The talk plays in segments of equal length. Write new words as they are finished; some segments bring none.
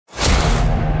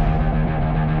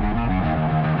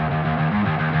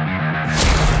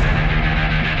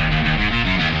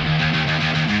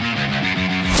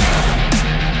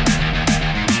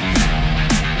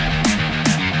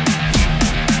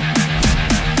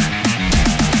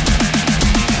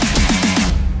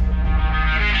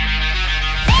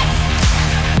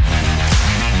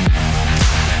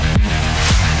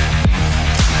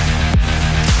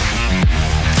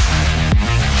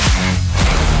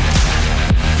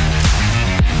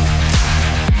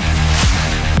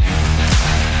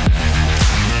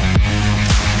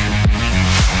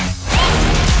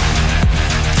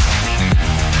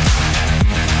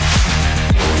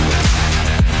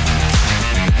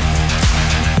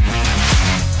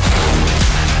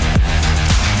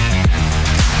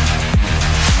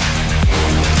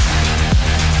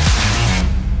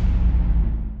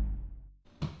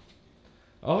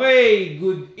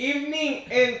good evening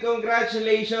and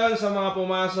congratulations sa mga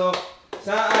pumasok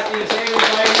sa ating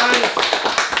semifinals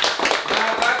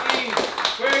ng ating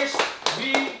first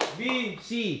BBC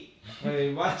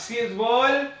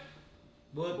Basketball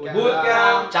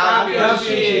Bootcamp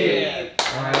Championship.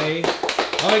 Okay,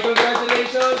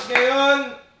 congratulations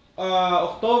ngayon.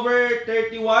 October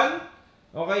 31.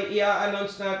 Okay,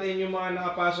 i-announce natin yung mga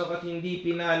nakapasok at hindi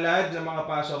pinalad na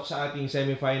makapasok sa ating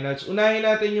semifinals. Unahin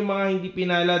natin yung mga hindi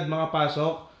pinalad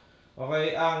makapasok.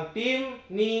 Okay, ang team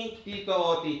ni Tito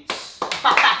Otits.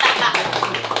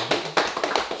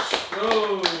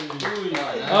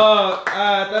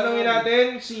 Tanungin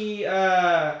natin si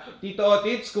Tito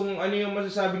Otits kung ano yung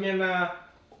masasabi niya na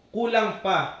kulang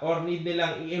pa or need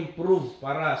nilang i-improve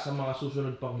para sa mga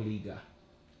susunod pang liga.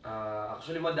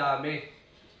 Actually, madami.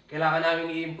 Kailangan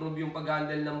namin i-improve yung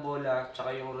pag-handle ng bola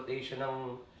tsaka yung rotation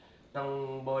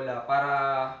ng bola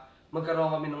para magkaroon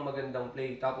kami ng magandang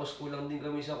play. Tapos kulang din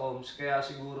kami sa comms, kaya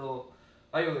siguro,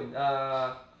 ayun,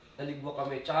 naligwa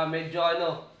kami. Tsaka medyo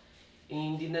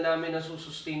hindi na namin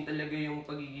nasusustain talaga yung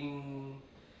pagiging,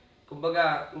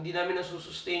 kumbaga, hindi namin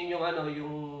nasusustain yung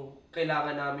yung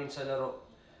kailangan namin sa laro.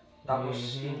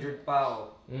 Tapos injured pa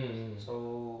ako. So,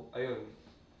 ayun.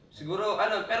 Siguro,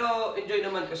 pero enjoy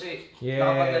naman kasi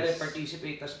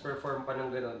nakapag-participate as perform pa ng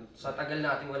gano'n. Sa tagal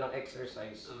nating walang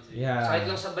exercise. Sakit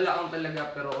lang sa balakang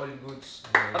talaga, pero all goods.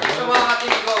 At sa mga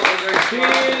katin ko,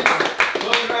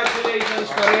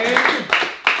 congratulations pa rin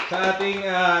sa ating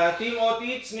Team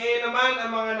Otits. Ngayon naman,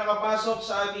 ang mga nakapasok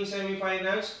sa ating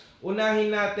semifinals,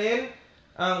 unahin natin.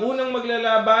 Ang unang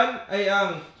maglalaban ay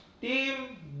ang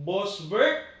Team Boss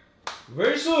Bert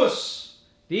versus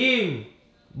Team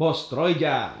Boss Troy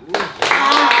dyan. Okay,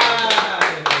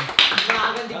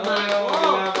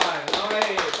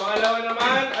 pangalawa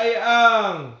naman ay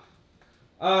ang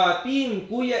Team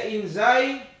Kuya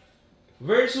Inzay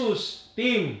versus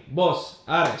Team Boss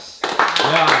Ares.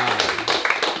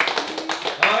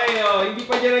 Okay, hindi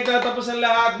pa dyan nagtatapos ang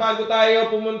lahat bago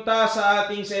tayo pumunta sa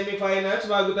ating semifinals,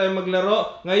 bago tayo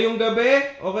maglaro. Ngayong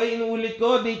gabi, okay, inuulit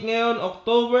ko, date ngayon,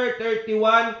 October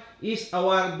 31, is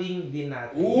awarding din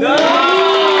natin.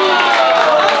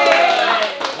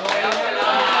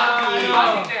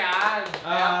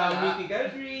 Mythical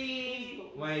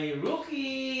 3, may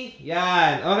rookie.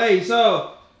 Yan. Okay, so,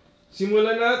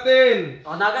 simulan natin.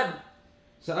 Agad.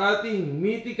 Sa ating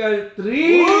Mythical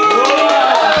 3.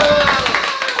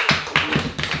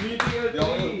 Mythical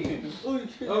 3.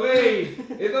 Okay,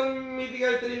 itong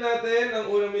Mythical 3 natin, ang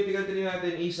unang Mythical 3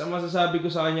 natin is, ang masasabi ko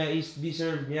sa kanya is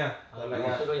deserve niya.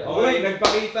 Talaga. Okay,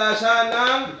 nagpakita siya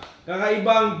ng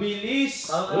kakaibang bilis.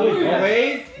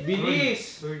 Okay,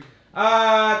 bilis.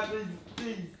 At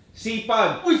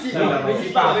sipag.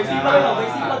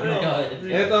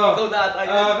 Ito,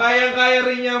 kayang-kaya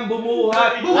rin niyang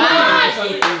bumuhat.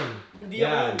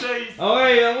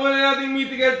 Okay, ang una nating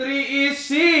Mythical 3 is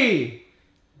si...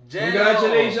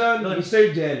 Congratulations,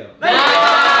 Mr. Jello.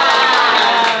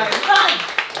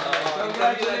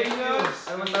 Congratulations.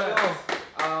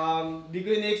 Di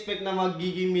ko in-expect na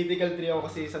magiging Mythical 3 ako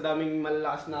kasi sa daming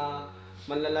malalakas na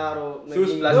manlalaro.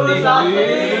 Sus plastic.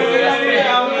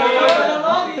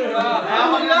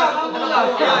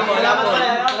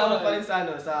 Salamat pa rin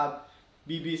sa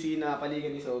BBC na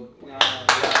Paligan ni Sob.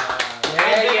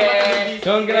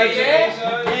 Congratulations.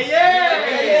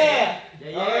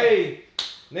 Okay.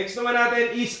 Next naman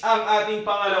natin is ang ating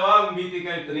pangalawang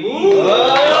Mythical 3.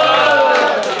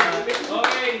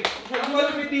 Okay. Ang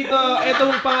malupit dito,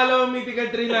 itong pangalawang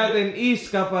Mythical 3 natin is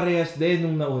kaparehas din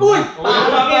nung nauna.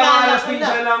 Kaparehas din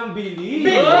siya ng bilis.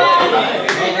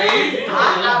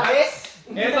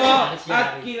 Ito,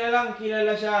 at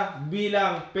kilala siya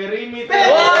bilang perimeter.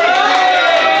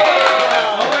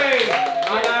 Okay.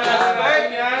 Kilala sa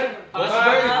natin yan.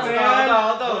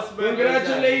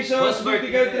 Congratulations,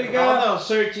 Mythical 3 ka,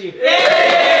 Sir Chief.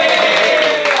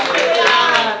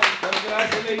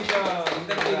 Congratulations.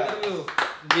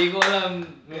 Hindi ko alam.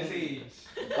 Message.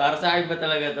 Para sa akin ba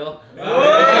talaga to?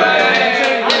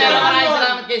 Maraming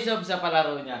salamat kay Sob sa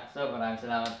palaro niya. So, maraming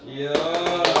salamat.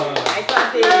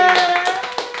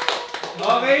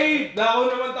 Okay, dako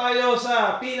naman tayo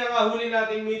sa pinakahuli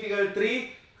nating Mythical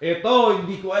 3. Ito,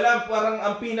 hindi ko alam, parang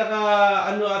ang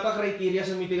pinaka criteria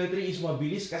sa Mythical 3 is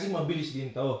mabilis kasi mabilis din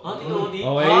to. Okay? Hindi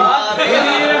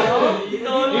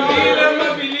lang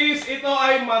mabilis, ito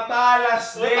ay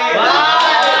matalas din.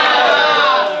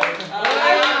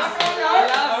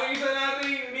 Ang isa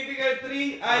nating Mythical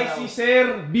 3 ay si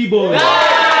Sir Biboy.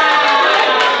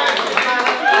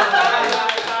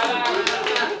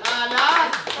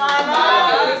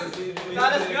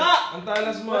 Talas nga! Ang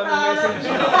talas mo, ano message?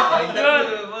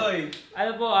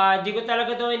 Ano po, di di ko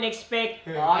talaga to in-expect.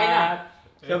 Okay na.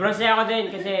 Sobrang saya ko din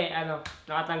kasi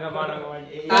nakatanggap ako ng award.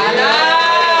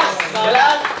 Alas!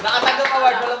 Nakatanggap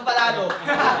award, walang palalo.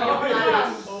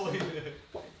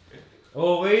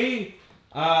 Okay.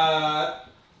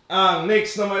 At ang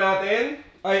next naman natin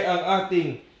ay ang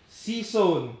ating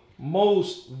season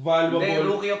most valuable. Hindi,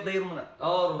 Rookie of the Year muna.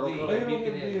 Ay, Rookie.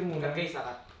 Rookie of the Year muna.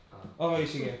 Sakat. Okay,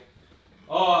 sige.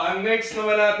 Ang next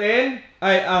naman natin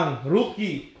ay ang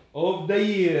Rookie of the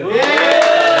Year. Oy!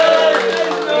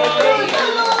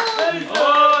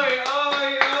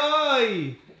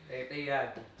 Ito yan.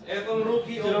 Etong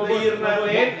Rookie of the Year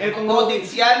natin, etong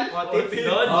Audits yan. Babagiging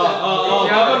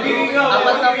nga.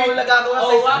 Apat na po nagagawa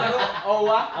sa isang.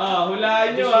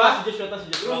 Hulaan nyo ha.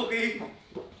 Rookie.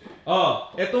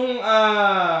 Etong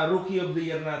Rookie of the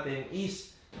Year natin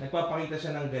is nagpapakita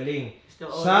siya ng galing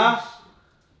sa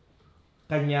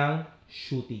kanyang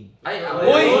shooting. Ay,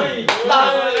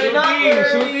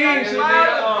 Shooting!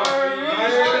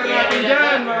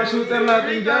 Mga shooter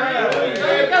natin dyan!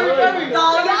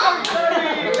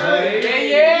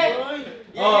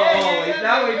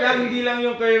 Wait lang, hindi lang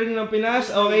yung curling ng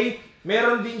Pinas, okay?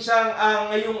 Meron din siyang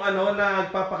ngayong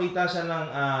nagpapakita siya ng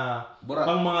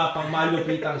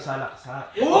pangmalupitang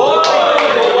salaksak. Ang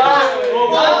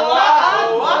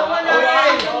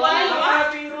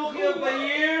ating Rookie of the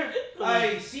Year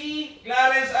ay si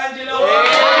Clarence Angelo.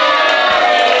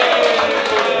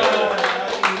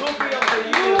 Rookie of the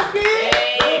Year.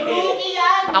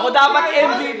 Ako dapat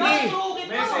MVP.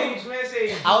 Message.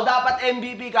 Ako dapat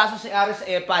MVP kaso si Aris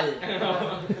Epal.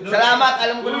 Salamat,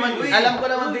 alam ko naman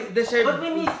deserve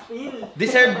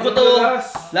ko to.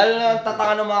 Lalo na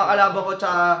tataka ng mga kalaban ko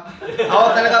tsaka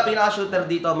ako talaga pinaka-shooter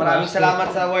dito. Maraming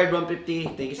salamat sa Award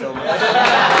 150. Thank you so much.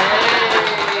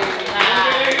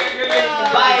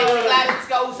 Bye, si Clarence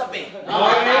kausap eh.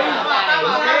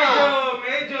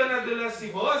 Medyo nadulas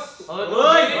si boss.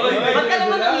 Ba't ka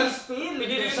naman nag-spill?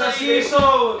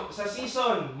 Sa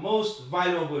season, most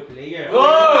valuable player.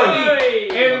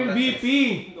 MVP.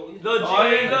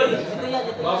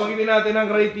 Babagitin natin ang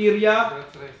criteria.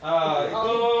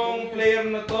 Itong player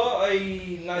na to ay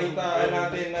nakitaan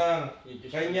natin ng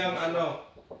kanyang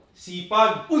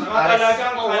sipag. Saka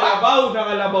talagang kalabaw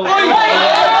na kalabaw.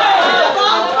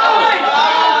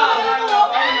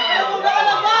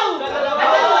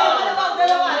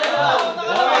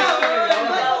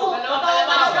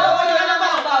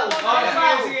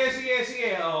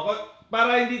 Sige.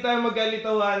 Para hindi tayo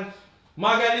magkalituhan,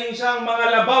 magaling siyang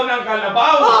mga labaw ng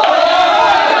kalabaw.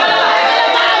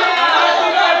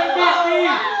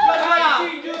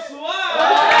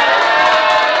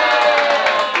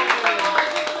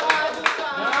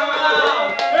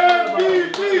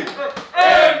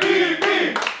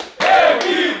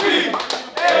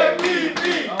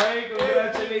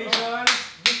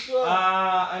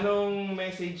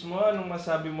 Anong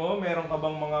masabi mo? Meron ka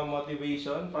bang mga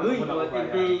motivation? Una-una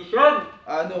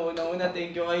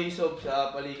thank you kay Sob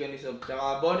sa paligan ni Sob.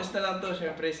 Tsaka bonus na lang to,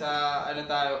 syempre sa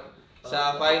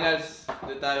sa finals.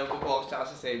 Doon tayo pupokus tsaka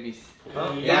sa semis.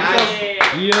 MVP!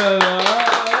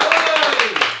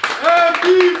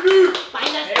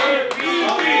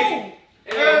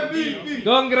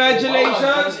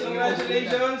 Congratulations!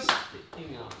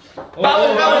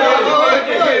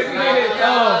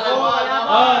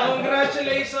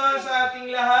 Congratulations sa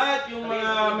ating lahat, yung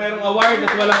mga merong award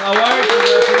at walang award.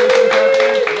 Congratulations sa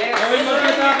atin. Okay,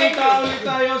 magkita-kita ulit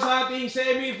tayo sa ating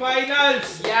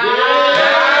semi-finals.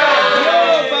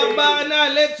 Bakbakan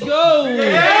na, let's go!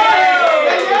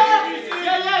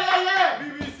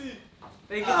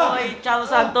 Thank you po kay Chalo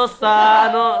Santos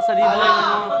sa sa libo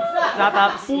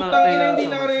Putang ina, hindi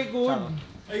naka-record.